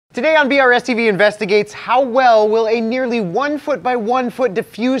Today on BRStv Investigates, how well will a nearly 1 foot by 1 foot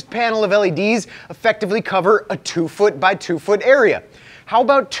diffused panel of LEDs effectively cover a 2 foot by 2 foot area? How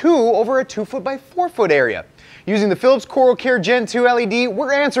about 2 over a 2 foot by 4 foot area? Using the Philips Coral Care Gen2 LED,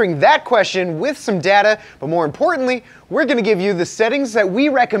 we're answering that question with some data, but more importantly, we're going to give you the settings that we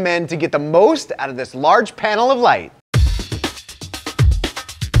recommend to get the most out of this large panel of light.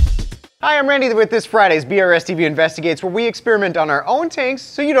 Hi, I'm Randy with this Friday's BRStv Investigates, where we experiment on our own tanks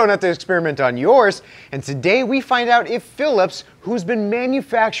so you don't have to experiment on yours. And today we find out if Philips, who's been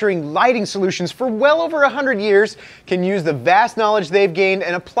manufacturing lighting solutions for well over 100 years, can use the vast knowledge they've gained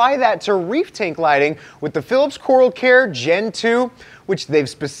and apply that to reef tank lighting with the Philips Coral Care Gen2, which they've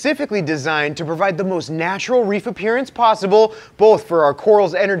specifically designed to provide the most natural reef appearance possible, both for our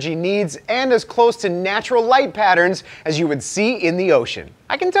coral's energy needs and as close to natural light patterns as you would see in the ocean.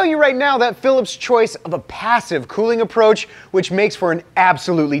 I can tell you right now that Philips' choice of a passive cooling approach, which makes for an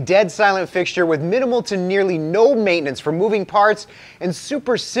absolutely dead silent fixture with minimal to nearly no maintenance for moving parts and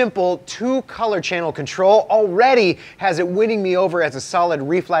super simple 2-color channel control, already has it winning me over as a solid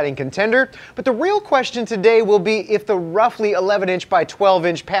reef lighting contender. But the real question today will be if the roughly 11-inch by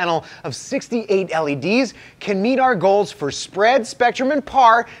 12-inch panel of 68 LEDs can meet our goals for spread, spectrum, and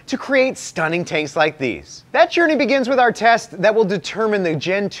PAR to create stunning tanks like these. That journey begins with our test that will determine the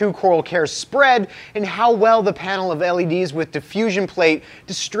Gen2 Coral Care spread and how well the panel of LEDs with diffusion plate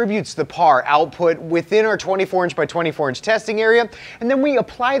distributes the PAR output within our 24-inch by 24-inch testing area, and then we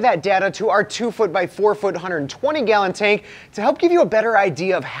apply that data to our 2 foot by 4 foot 120-gallon tank to help give you a better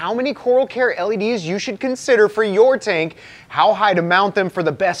idea of how many Coral Care LEDs you should consider for your tank, how high to mount them for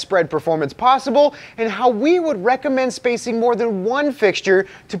the best spread performance possible, and how we would recommend spacing more than one fixture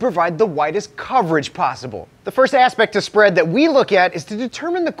to provide the widest coverage possible. The first aspect to spread that we look at is to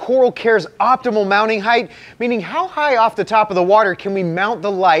determine the Coral Care's optimal mounting height, meaning how high off the top of the water can we mount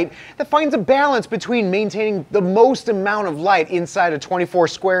the light that finds a balance between maintaining the most amount of light inside a 24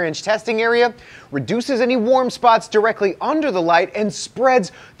 square inch testing area, reduces any warm spots directly under the light, and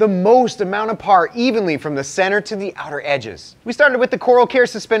spreads the most amount of PAR evenly from the center to the outer edges. We started with the Coral Care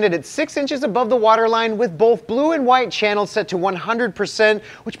suspended at 6 inches above the waterline with both blue and white channels set to 100%,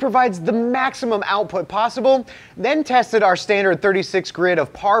 which provides the maximum output possible. Then tested our standard 36 grid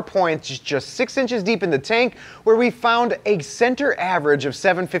of PAR points just 6 inches deep in the tank, where we found a center average of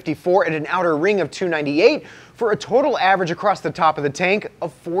 754 and an outer ring of 298 for a total average across the top of the tank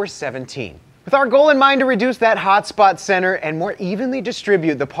of 417. With our goal in mind to reduce that hotspot center and more evenly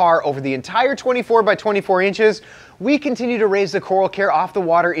distribute the PAR over the entire 24 by 24 inches, we continue to raise the Coral Care off the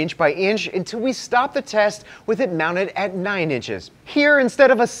water inch by inch until we stop the test with it mounted at 9 inches. Here, instead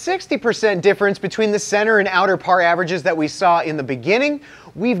of a 60% difference between the center and outer PAR averages that we saw in the beginning,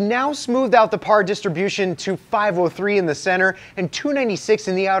 we've now smoothed out the PAR distribution to 503 in the center and 296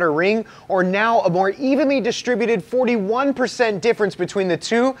 in the outer ring, or now a more evenly distributed 41% difference between the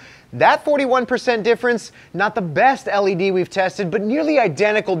two. That 41% difference, not the best LED we've tested, but nearly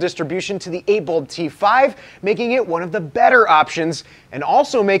identical distribution to the 8-bulb T5, making it one of the better options, and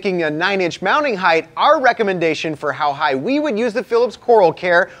also making a 9-inch mounting height our recommendation for how high we would use the Philips Coral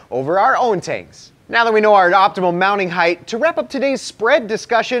Care over our own tanks. Now that we know our optimal mounting height, to wrap up today's spread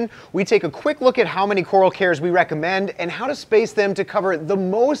discussion, we take a quick look at how many Coral Cares we recommend and how to space them to cover the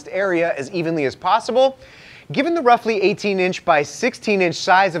most area as evenly as possible. Given the roughly 18-inch by 16-inch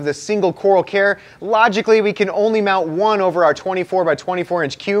size of the single Coral Care, logically we can only mount 1 over our 24 by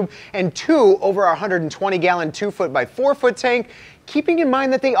 24-inch cube and 2 over our 120-gallon 2 foot by 4 foot tank, keeping in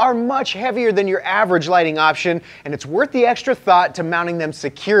mind that they are much heavier than your average lighting option, and it's worth the extra thought to mounting them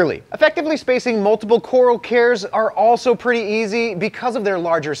securely. Effectively spacing multiple Coral Cares are also pretty easy because of their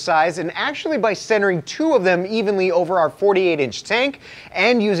larger size, and actually by centering 2 of them evenly over our 48-inch tank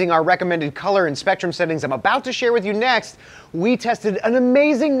and using our recommended color and spectrum settings I'm about to share with you next, we tested an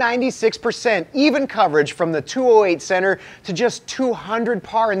amazing 96% even coverage from the 208 center to just 200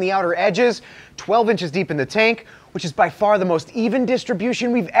 PAR in the outer edges, 12 inches deep in the tank, which is by far the most even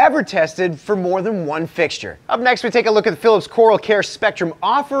distribution we've ever tested for more than one fixture. Up next, we take a look at the Philips Coral Care spectrum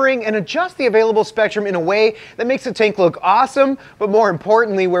offering and adjust the available spectrum in a way that makes the tank look awesome, but more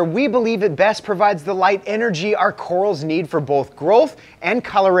importantly, where we believe it best provides the light energy our corals need for both growth and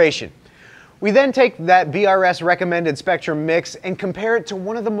coloration. We then take that BRS recommended spectrum mix and compare it to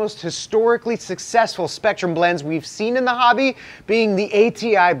one of the most historically successful spectrum blends we've seen in the hobby, being the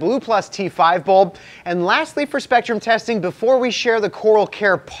ATI Blue Plus T5 bulb. And lastly, for spectrum testing, before we share the Coral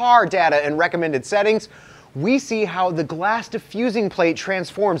Care PAR data and recommended settings, we see how the glass diffusing plate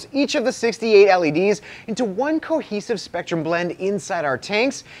transforms each of the 68 LEDs into one cohesive spectrum blend inside our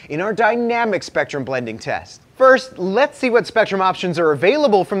tanks in our dynamic spectrum blending test. First, let's see what spectrum options are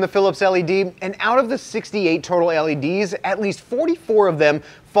available from the Philips LED, and out of the 68 total LEDs, at least 44 of them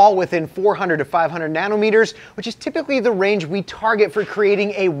fall within 400 to 500 nanometers, which is typically the range we target for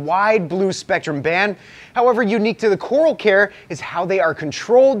creating a wide blue spectrum band. However, unique to the Coral Care is how they are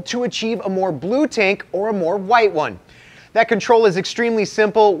controlled to achieve a more blue tank or a more white one. That control is extremely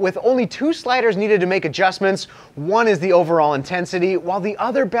simple, with only two sliders needed to make adjustments. One is the overall intensity, while the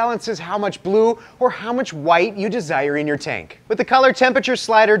other balances how much blue or how much white you desire in your tank. With the color temperature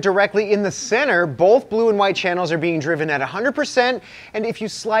slider directly in the center, both blue and white channels are being driven at 100%, and if you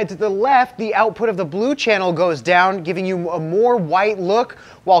slide to the left, the output of the blue channel goes down, giving you a more white look,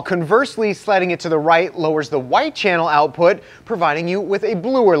 while conversely, sliding it to the right lowers the white channel output, providing you with a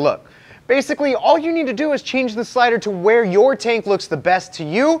bluer look. Basically, all you need to do is change the slider to where your tank looks the best to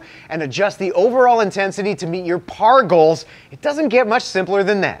you and adjust the overall intensity to meet your PAR goals. It doesn't get much simpler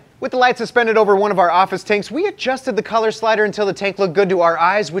than that. With the light suspended over one of our office tanks, we adjusted the color slider until the tank looked good to our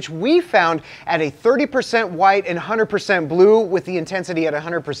eyes, which we found at a 30% white and 100% blue with the intensity at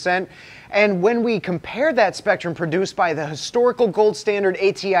 100%. And when we compare that spectrum produced by the historical gold standard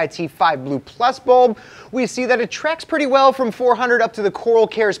ATI-T5 Blue Plus bulb, we see that it tracks pretty well from 400 up to the Coral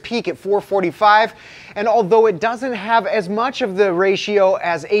Care's peak at 445. And although it doesn't have as much of the ratio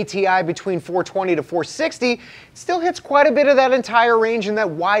as ATI between 420 to 460, it still hits quite a bit of that entire range in that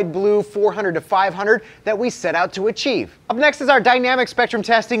wide blue 400 to 500 that we set out to achieve. Up next is our dynamic spectrum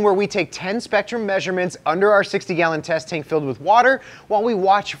testing, where we take 10 spectrum measurements under our 60-gallon test tank filled with water while we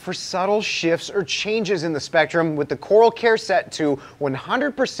watch for subtle shifts or changes in the spectrum, with the Coral Care set to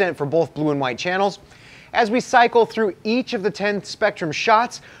 100% for both blue and white channels. As we cycle through each of the 10 spectrum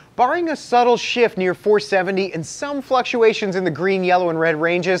shots, barring a subtle shift near 470 and some fluctuations in the green, yellow, and red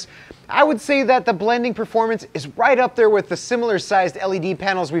ranges, I would say that the blending performance is right up there with the similar sized LED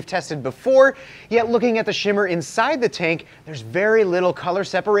panels we've tested before, yet looking at the shimmer inside the tank, there's very little color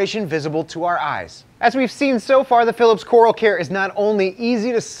separation visible to our eyes. As we've seen so far, the Philips Coral Care is not only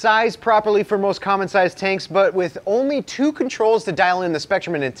easy to size properly for most common sized tanks, but with only two controls to dial in the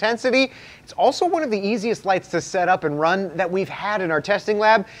spectrum and intensity, it's also one of the easiest lights to set up and run that we've had in our testing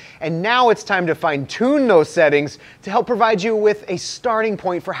lab. And now it's time to fine tune those settings to help provide you with a starting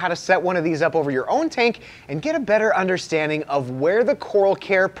point for how to set one of these up over your own tank and get a better understanding of where the Coral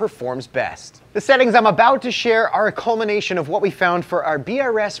Care performs best. The settings I'm about to share are a culmination of what we found for our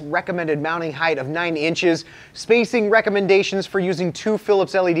BRS recommended mounting height of 9 inches, spacing recommendations for using two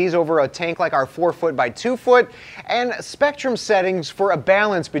Philips LEDs over a tank like our 4 foot by 2 foot, and spectrum settings for a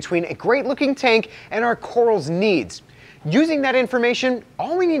balance between a great looking tank and our coral's needs. Using that information,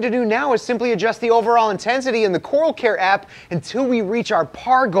 all we need to do now is simply adjust the overall intensity in the Coral Care app until we reach our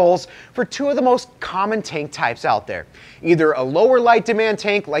PAR goals for two of the most common tank types out there. Either a lower light demand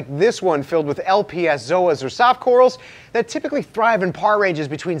tank like this one filled with LPS, ZOAs, or soft corals that typically thrive in PAR ranges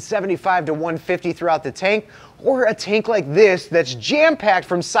between 75 to 150 throughout the tank, or a tank like this that's jam-packed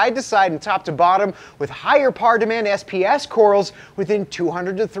from side to side and top to bottom with higher PAR demand SPS corals within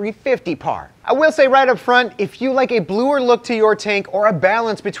 200 to 350 PAR. I will say right up front, if you like a bluer look to your tank or a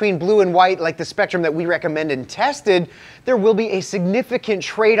balance between blue and white like the spectrum that we recommend and tested, there will be a significant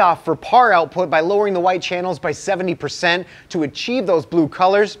trade-off for PAR output by lowering the white channels by 70% to achieve those blue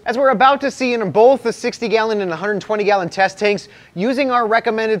colors. As we're about to see in both the 60-gallon and 120-gallon test tanks, using our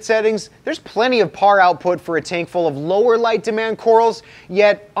recommended settings, there's plenty of PAR output for a tank full of lower light demand corals,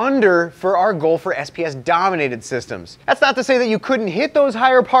 yet under for our goal for SPS dominated systems. That's not to say that you couldn't hit those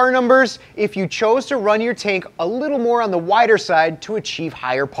higher PAR numbers if you chose to run your tank a little more on the wider side to achieve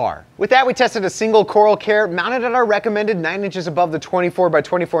higher PAR. With that, we tested a single Coral Care mounted at our recommended 9 inches above the 24 by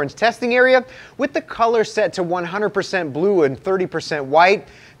 24 inch testing area, with the color set to 100% blue and 30% white.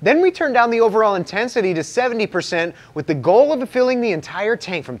 Then we turned down the overall intensity to 70% with the goal of filling the entire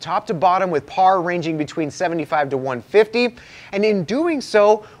tank from top to bottom with PAR ranging between 75 to 150. And in doing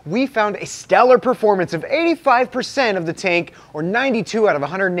so, we found a stellar performance of 85% of the tank, or 92 out of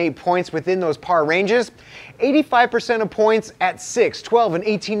 108 points within those PAR ranges. 85% of points at 6, 12, and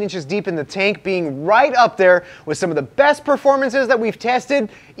 18 inches deep in the tank, being right up there with some of the best performances that we've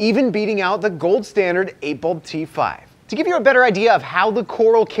tested, even beating out the gold standard 8-bulb T5. To give you a better idea of how the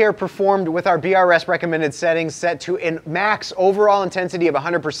Coral Care performed with our BRS recommended settings set to a max overall intensity of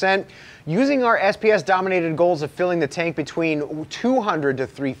 100%, using our SPS dominated goals of filling the tank between 200 to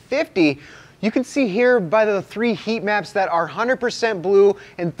 350, You can see here by the 3 heat maps that our 100% blue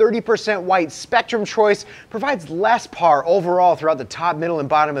and 30% white spectrum choice provides less PAR overall throughout the top, middle, and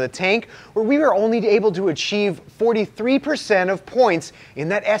bottom of the tank, where we were only able to achieve 43% of points in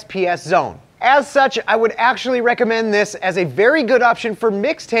that SPS zone. As such, I would actually recommend this as a very good option for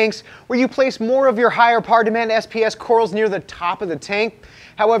mixed tanks where you place more of your higher PAR demand SPS corals near the top of the tank.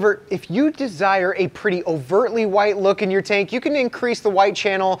 However, if you desire a pretty overtly white look in your tank, you can increase the white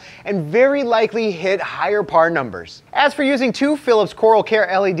channel and very likely hit higher PAR numbers. As for using 2 Philips Coral Care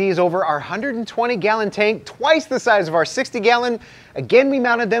LEDs over our 120-gallon tank, twice the size of our 60-gallon, again we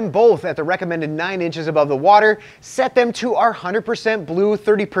mounted them both at the recommended 9 inches above the water, set them to our 100% blue,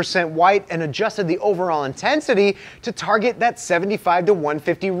 30% white, and adjusted the overall intensity to target that 75 to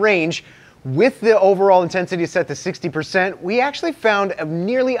 150 range. With the overall intensity set to 60%, we actually found a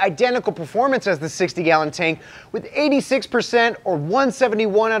nearly identical performance as the 60-gallon tank with 86% or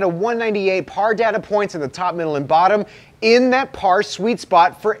 171 out of 198 PAR data points in the top, middle, and bottom in that PAR sweet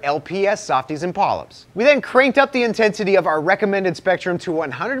spot for LPS softies and polyps. We then cranked up the intensity of our recommended spectrum to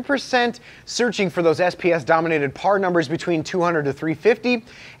 100%, searching for those SPS dominated PAR numbers between 200 to 350,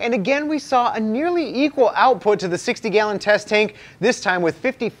 and again we saw a nearly equal output to the 60-gallon test tank, this time with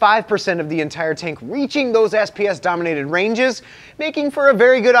 55% of the entire tank reaching those SPS dominated ranges, making for a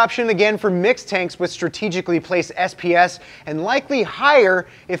very good option again for mixed tanks with strategically placed SPS and likely higher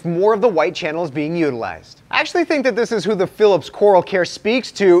if more of the white channel is being utilized. I actually think that this is who the Philips Coral Care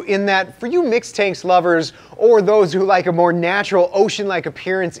speaks to, in that for you mixed tanks lovers or those who like a more natural ocean-like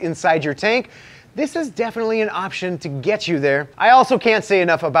appearance inside your tank, this is definitely an option to get you there. I also can't say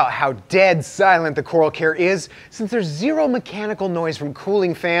enough about how dead silent the Coral Care is, since there's zero mechanical noise from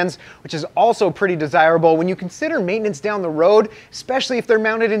cooling fans, which is also pretty desirable when you consider maintenance down the road, especially if they're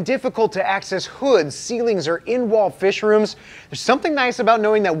mounted in difficult to access hoods, ceilings, or in-wall fish rooms. There's something nice about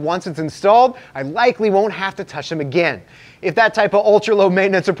knowing that once it's installed, I likely won't have to touch them again. If that type of ultra-low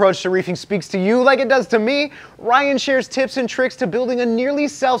maintenance approach to reefing speaks to you like it does to me, Ryan shares tips and tricks to building a nearly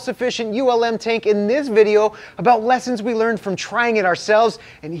self-sufficient ULM tank in this video about lessons we learned from trying it ourselves,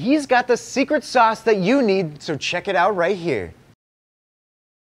 and he's got the secret sauce that you need, so check it out right here.